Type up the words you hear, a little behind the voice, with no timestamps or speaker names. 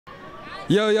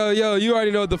Yo, you already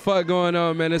know what the fuck going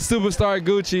on, man. It's Superstar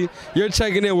Gucci. You're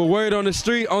checking in with Word on the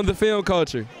Street on the film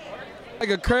culture.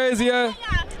 Like a crazy ass.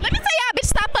 Let me tell y'all, bitch,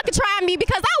 stop fucking trying me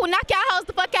because I will knock y'all hoes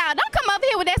the fuck out. Don't come over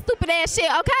here with that stupid ass shit,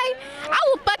 okay? I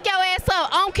will fuck your ass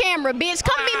up on camera, bitch.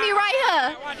 Come meet me right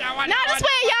here. Now this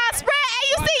way y'all spread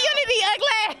AUC Unity,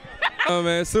 ugly. Oh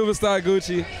man, Superstar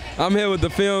Gucci. I'm here with the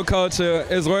film culture.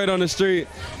 It's Word on the Street.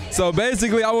 So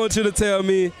basically, I want you to tell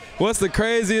me what's the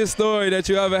craziest story that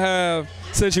you ever have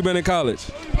since you've been in college?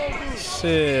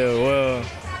 Shit, well,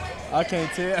 I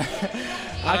can't tell.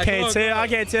 I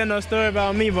can't tell no story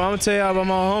about me, but I'm gonna tell y'all about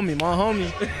my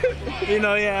homie. You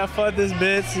know, yeah, fuck this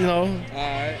bitch. You know.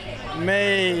 Alright.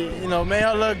 Made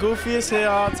her look goofy as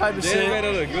hell, all type of shit. Made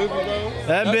her look goofy, bro.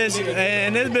 That bitch,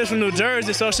 and this bitch from New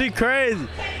Jersey, so she crazy.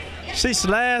 She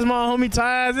slashed my homie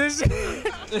tires and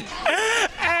shit.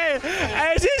 hey,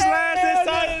 she slashed his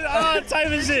tires, all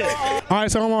type of shit. All right,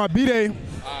 so I'm on my B-Day.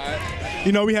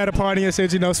 You know, we had a party and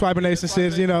shit, you know, Swiping Nation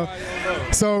shit, you know.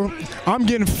 So I'm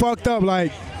getting fucked up,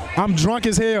 like, I'm drunk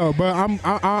as hell, but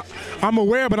I'm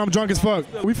aware, but I'm drunk as fuck.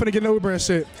 We finna get in the Uber and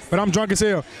shit, but I'm drunk as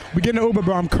hell. We get in the Uber,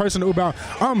 bro, I'm cursing the Uber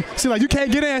out. She like, you can't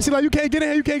get in. She like, you can't get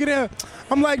in, you can't get in.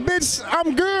 I'm like, bitch,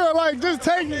 I'm good, like, just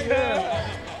take me.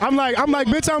 I'm like,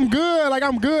 bitch, I'm good, like,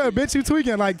 I'm good, bitch, you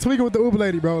tweaking with the Uber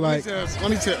lady, bro, like. Let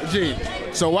me tell, G,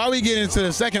 so why we get into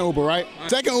the second Uber, right?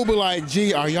 Second Uber, like,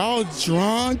 G, are y'all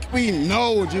drunk? We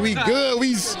know, G, we good,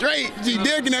 we straight. G,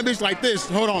 Derek and that bitch like this,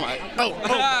 hold on, like,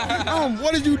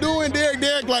 what is you doing,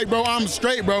 Derek, like, bro, I'm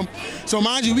straight, bro. So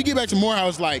mind you, we get back to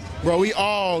Morehouse, like, bro, we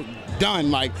all done,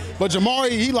 like, but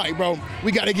Jamari, he like, bro,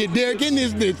 we gotta get Derek in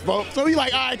this bitch, bro. So he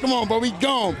like, all right, come on, bro, we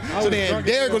gone. So then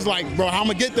Derek was like, bro, how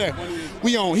I'ma get there?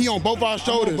 He on both our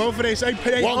shoulders. Both of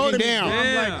they walking down.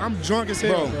 I'm like, I'm drunk as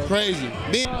hell, bro. Crazy.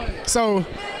 So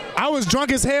I was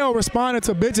drunk as hell responding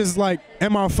to bitches like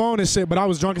in my phone and shit, but I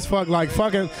was drunk as fuck, like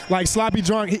fucking like sloppy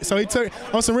drunk. So he took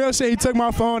on some real shit. He took my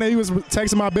phone and he was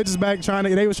texting my bitches back,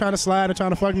 they was trying to slide and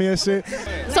trying to fuck me and shit.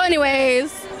 So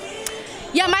anyways,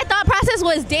 yeah, my thought process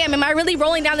was, damn, am I really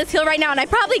rolling down this hill right now? And I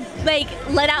probably like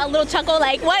let out a little chuckle,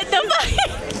 like, what the fuck?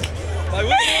 Like,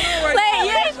 what's going on right now?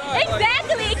 Yeah,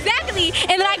 exactly.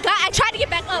 And then I tried to get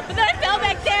back up, but then I fell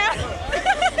back down.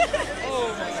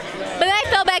 Oh my God. But then I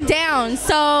fell back down.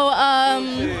 So,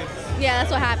 yeah,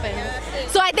 that's what happened.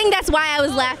 So I think that's why I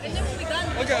was laughing.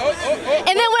 Okay. And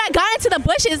then when I got into the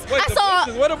bushes, wait, I saw.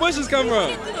 Bushes? Where the bushes come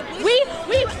from?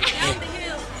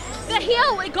 The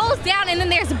hill, it goes down, and then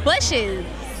there's bushes.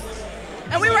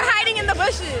 And we were hiding in the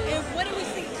bushes. And what did we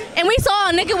see? And we saw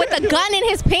a nigga with a gun in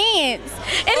his pants.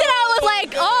 And then I was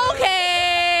like,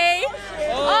 okay.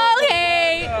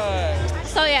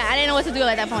 So yeah, I didn't know what to do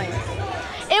at that point.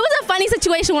 It was a funny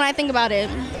situation when I think about it.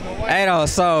 Hey though,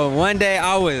 so one day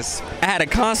I had a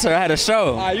concert, I had a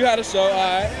show. All right, you had a show, all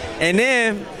right. And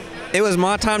then it was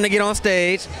my time to get on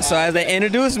stage. So as they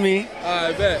introduced me,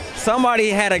 I bet somebody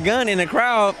had a gun in the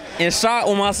crowd and shot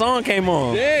when my song came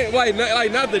on. Yeah, like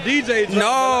not the DJ.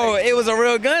 No, it was a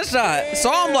real gunshot.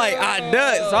 So I'm like, I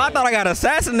ducked. So I thought I got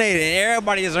assassinated. And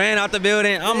everybody just ran out the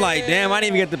building. I'm like, damn, I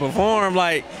didn't even get to perform.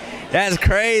 Like, that's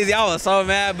crazy. I was so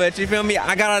mad, but you feel me?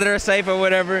 I got out of there safe or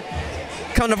whatever.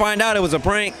 Come to find out, it was a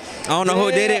prank. I don't know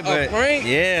who did it, but a prank?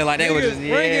 Yeah, like they was just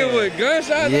pranking with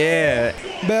gunshots. Yeah.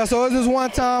 But so it's this one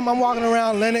time I'm walking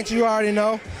around Lenox, you already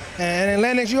know, and in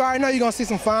Lenox, you already know you're gonna see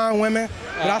some fine women.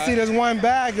 But I see this one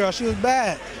bad girl. She was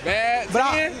bad. Bad.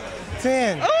 But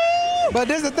 10. Ooh. But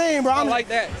this is the thing, bro. I like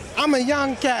that. I'm a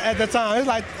young cat at the time. It was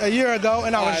like a year ago,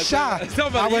 and I was shy. A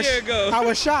year ago. I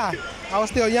was shy. I was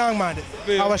still young-minded.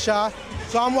 I was shy.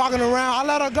 So I'm walking around. I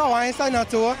let her go. I ain't say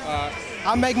nothing to her.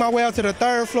 I make my way up to the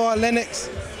 3rd floor of Lenox,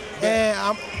 and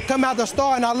I come out the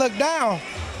store and I look down,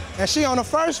 and she on the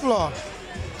 1st floor.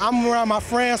 I'm around my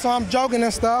friends, so I'm joking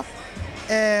and stuff.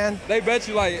 And they bet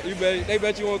you they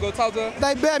bet you want to go talk to her?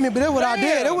 They bet me, but that's what I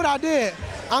did. That's what I did.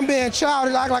 I'm being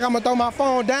childish, act like I'm gonna throw my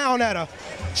phone down at her.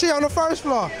 She on the 1st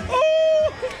floor.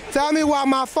 Ooh. Tell me why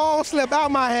my phone slipped out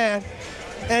my hand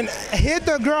and hit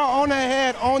the girl on the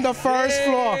head on the 1st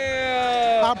floor.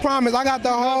 I promise, I got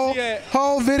the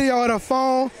whole video of the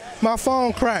phone. My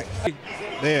phone cracked.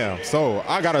 Damn, so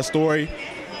I got a story.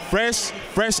 Fresh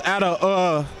out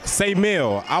of St.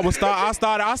 Mill. I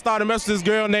started messing with this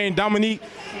girl named Dominique.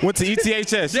 Went to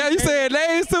ETHS. Yeah, you said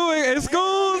names to it in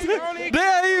schools.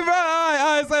 Damn, bro.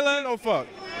 All right, say no fuck.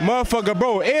 Motherfucker,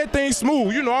 bro, everything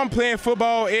smooth. You know I'm playing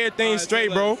football, everything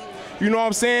straight, bro. You know what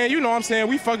I'm saying? You know what I'm saying?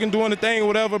 We fucking doing the thing or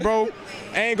whatever, bro.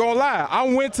 Ain't gonna lie. I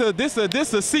went to this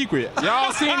a secret.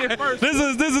 Y'all seen it first. This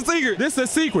is a secret. This is a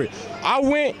secret. I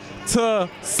went to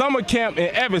summer camp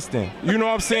in Evanston. You know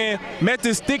what I'm saying? Met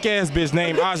this thick ass bitch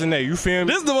named Ajane. You feel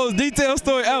me? This is the most detailed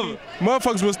story ever.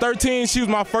 Motherfuckers was 13. She was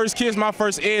my first kiss, my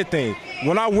first everything.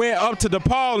 When I went up to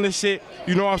DePaul and this shit,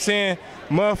 you know what I'm saying?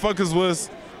 Motherfuckers was,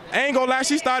 I ain't gonna lie,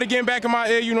 she started getting back in my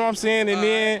ear, you know what I'm saying? And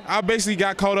then I basically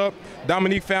got caught up.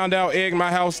 Dominique found out, egged my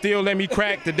house, still let me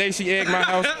crack the day she egged my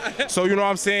house. So you know what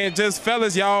I'm saying? Just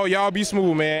fellas, y'all be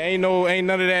smooth, man. Ain't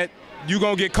none of that. You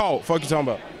gonna get caught. Fuck you talking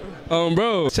about.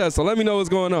 Bro, so let me know what's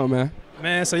going on, man.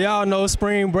 Man, so y'all know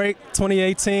spring break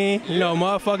 2018. You know,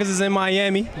 motherfuckers is in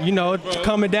Miami. You know,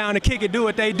 coming down to kick it, do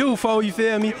what they do, fo, you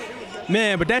feel me?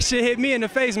 Man, but that shit hit me in the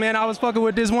face, man. I was fucking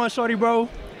with this one shorty, bro.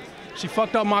 She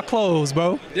fucked up my clothes,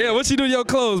 bro. Yeah, what she do to your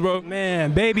clothes, bro?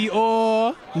 Man, baby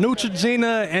oil,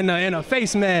 Neutrogena, and a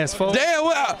face mask, folks. Damn,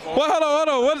 hold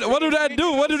on. What do that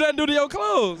do? What do that do to your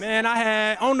clothes? Man, I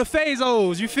had on the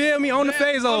Fazos, you feel me? On the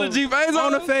Fazos. On the G-Fazos?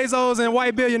 On the Fazos and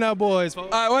White Billionaire Boys,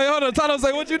 folks. All right, wait, hold on. Tato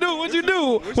say, what you do? What you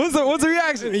do? What's the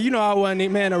reaction? You know I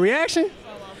wasn't, man, a reaction?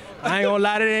 I ain't gonna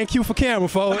lie, that ain't cute for camera,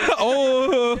 folks.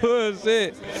 Oh,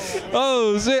 shit.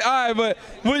 Oh, shit. All right,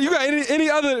 but you got any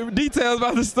other details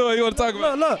about the story you want to talk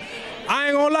about? Look, I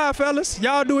ain't gonna lie, fellas.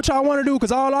 Y'all do what y'all want to do,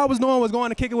 because all I was doing was going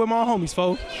to kick it with my homies,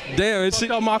 folks. Damn, it's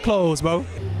fucked up my clothes, bro.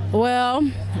 Well,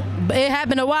 it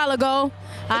happened a while ago.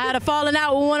 I had a falling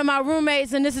out with one of my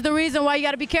roommates, and this is the reason why you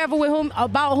got to be careful with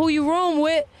about who you room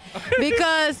with,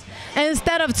 because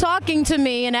instead of talking to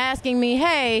me and asking me,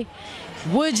 hey,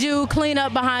 would you clean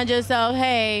up behind yourself?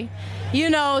 Hey,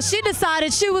 you know, she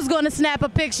decided she was going to snap a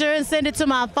picture and send it to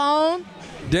my phone.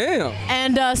 Damn.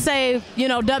 And say, you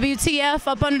know, WTF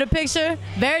up under the picture.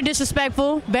 Very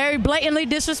disrespectful, very blatantly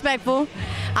disrespectful.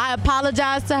 I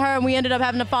apologized to her, and we ended up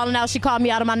having a falling out. She called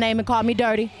me out of my name and called me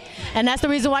dirty. And that's the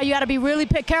reason why you got to be really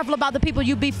careful about the people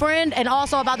you befriend and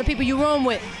also about the people you room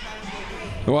with.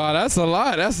 Wow, that's a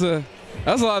lot. That's a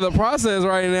lot of the process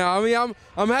right now. I mean,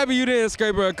 I'm happy you didn't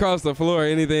scrape her across the floor or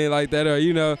anything like that, or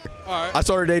you know. All right. I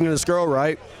started dating this girl,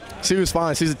 right? She was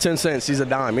fine. She's a 10 cents. She's a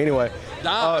dime. Anyway.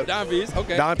 Dime piece.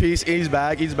 Okay. Dime piece. Ease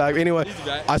back. Anyway,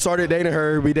 I started dating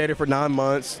her. We dated for 9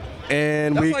 months,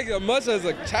 and that's like as much as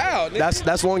a child. Nigga.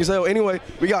 That's long as hell. Anyway,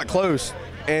 we got close,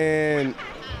 and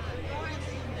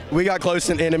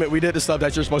intimate. We did the stuff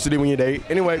that you're supposed to do when you date.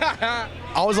 Anyway, I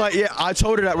was like, yeah. I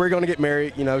told her that we're gonna get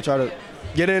married. You know, try to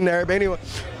get in there. But anyway,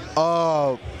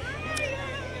 I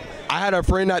had a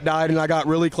friend that died, and I got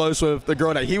really close with the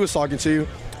girl that he was talking to,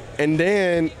 and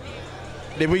then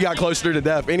we got closer to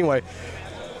death. Anyway,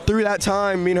 through that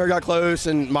time, me and her got close,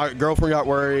 and my girlfriend got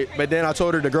worried. But then I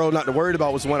told her the girl not to worry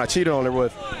about was the one I cheated on her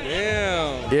with.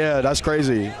 Damn. Yeah, that's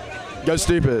crazy. Go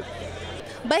stupid.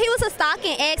 But he was a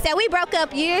stalking ex that we broke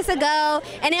up years ago,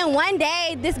 and then one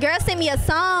day this girl sent me a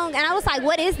song, and I was like,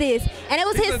 what is this? And it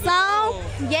was his song.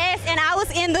 Yes, and I was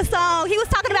in the song. He was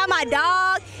talking about my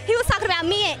dog. He was talking about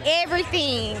me and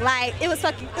everything. Like, it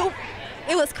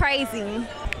was crazy.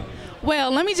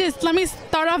 Well, let me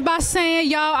start off by saying,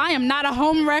 y'all, I am not a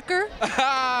home wrecker.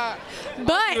 But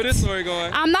where this story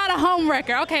going? I'm not a home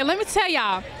wrecker. Okay, let me tell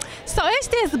y'all. So it's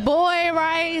this boy,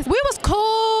 right? We was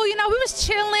cool, you know, we was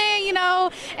chilling, you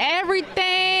know,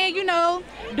 everything, you know,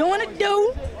 doing a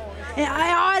do and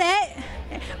all that.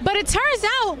 But it turns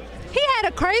out he had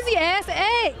a crazy ass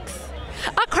ex.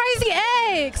 A crazy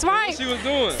ex, right? What she was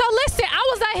doing? So listen, I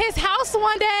was at his house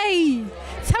one day.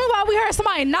 Tell me why we heard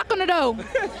somebody knock on the door.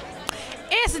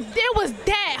 It was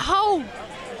that hoe.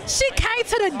 She came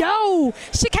to the door.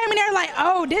 She came in there like,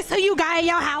 oh, this who you got in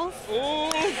your house?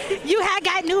 Ooh. You had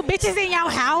got new bitches in your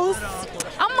house?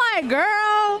 I'm like,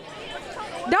 girl,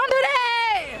 don't do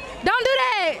that. Don't do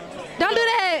that. Don't do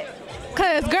that.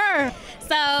 Cause girl.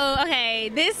 So, okay,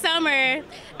 this summer,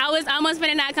 I was almost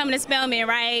finna not coming to Spelman,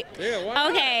 right? Yeah, why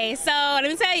not? Okay, so let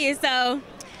me tell you, so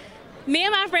me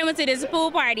and my friend went to this pool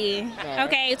party.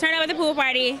 Okay, turned up at the pool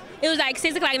party. It was like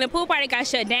 6 o'clock and the pool party got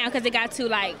shut down because it got too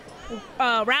like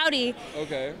rowdy.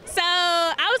 Okay. So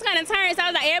I was kind of turned, so I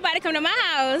was like, everybody come to my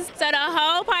house. So the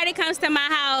whole party comes to my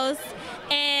house.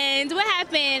 And what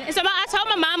happened, so I told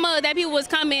my mama that people was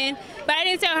coming, but I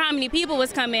didn't tell her how many people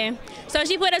was coming. So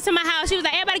she put us to my house. She was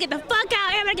like, everybody get the fuck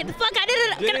out. Everybody get the fuck out.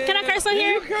 Can I curse on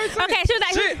here? Okay, she was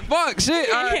like, shit, fuck, shit.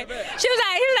 All right, he was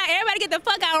like, everybody get the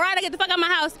fuck out, right? Get the fuck out of my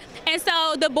house. And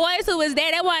so the boys who was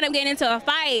there, they wound up getting into a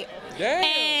fight.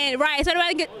 And right, so they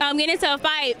were getting into a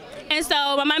fight. And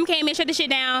so my mom came and shut the shit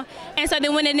down. And so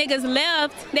then when the niggas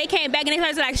left, they came back and they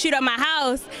started to like shoot up my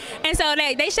house. And so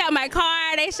they shot my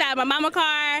car, they shot my mama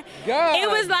car. God, it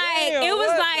was like,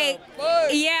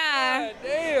 yeah.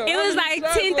 It was like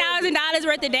 $10,000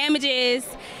 worth of damages.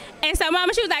 And so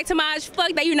mama, she was like, Tamaj,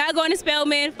 fuck that, you're not going to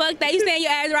Spelman. Fuck that, you stand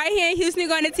your ass right here in Houston, you're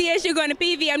going to TSU, going to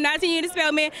PV. I'm not sending you to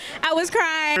Spelman. I was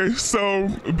crying. So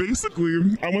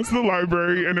basically, I went to the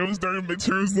library and it was during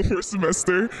midterms the first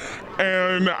semester.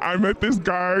 And I met this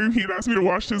guy. He had asked me to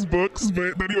wash his books,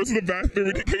 but then he went to the bathroom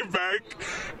and he came back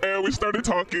and we started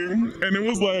talking. And it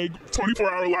was like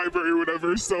 24-hour library or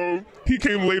whatever. So he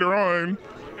came later on.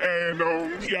 And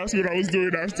he asked me what I was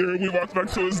doing after. We walked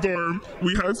back to his dorm.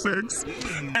 We had sex,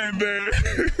 and then,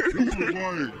 so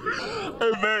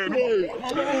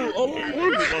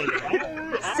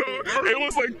it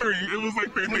was like three.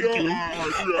 Thank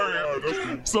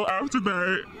you. So after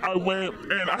that, I went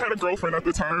and I had a girlfriend at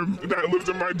the time that lived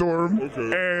in my dorm,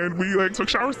 and we like took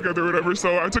showers together or whatever.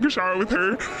 So I took a shower with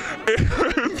her,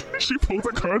 and she pulled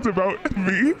a condom out at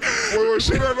me. Wait,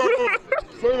 say that part.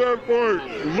 A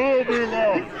little bit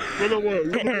loud.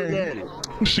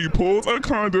 She pulled a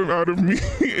condom out of me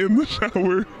in the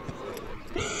shower,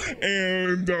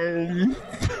 and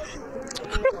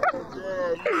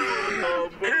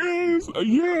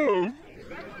yeah.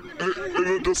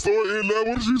 The story in that,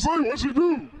 what did she say? What'd she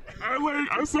do?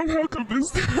 I somehow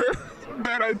convinced her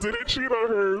that I didn't cheat on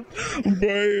her,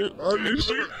 but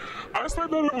I said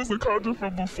that it was a condom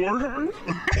from before her,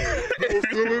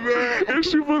 and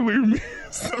she believed me.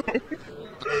 So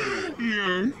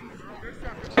yeah.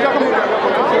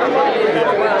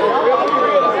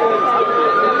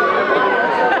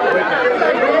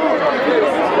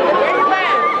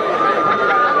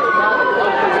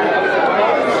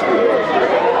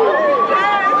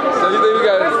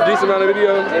 Amount of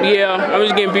video? Yeah, I'm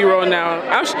just getting B-roll now.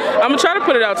 I'm gonna try to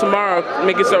put it out tomorrow,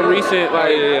 make it so recent.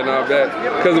 Like, yeah, no, I bet.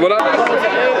 Because what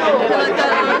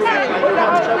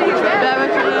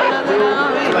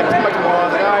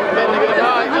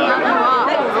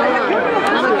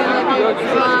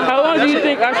how long do you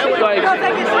think I should, like,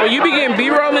 when you be getting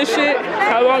B-roll and shit,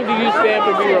 how long do you stand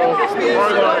for B-roll?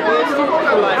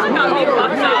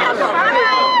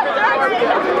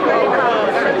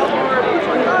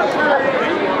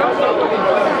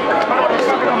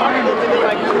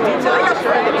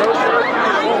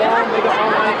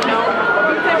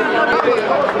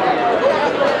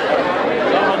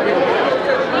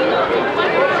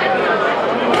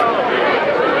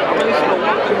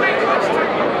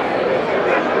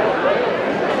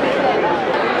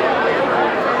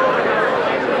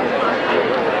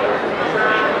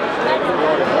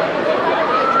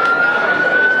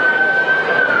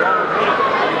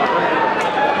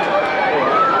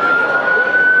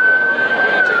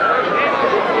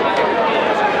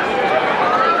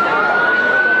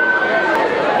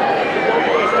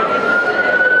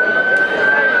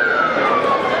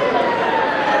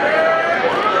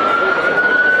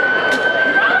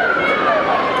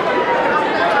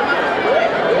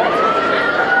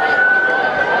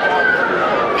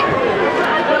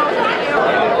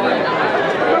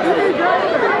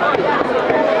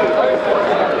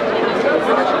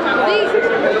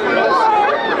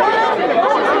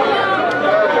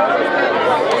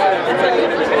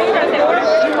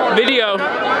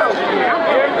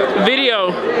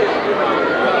 Video.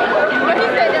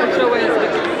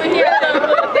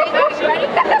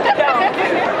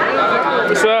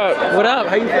 What's up? What up?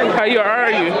 How you feeling? How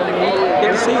are you?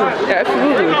 Good to see you.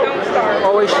 Absolutely.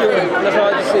 Always shooting. That's all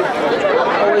I can see.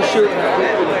 Always shooting.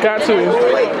 Got to.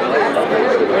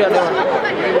 What y'all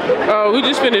doing? Oh, we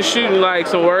just finished shooting like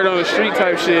some word on the street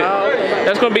type shit.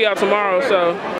 That's gonna be out tomorrow, so.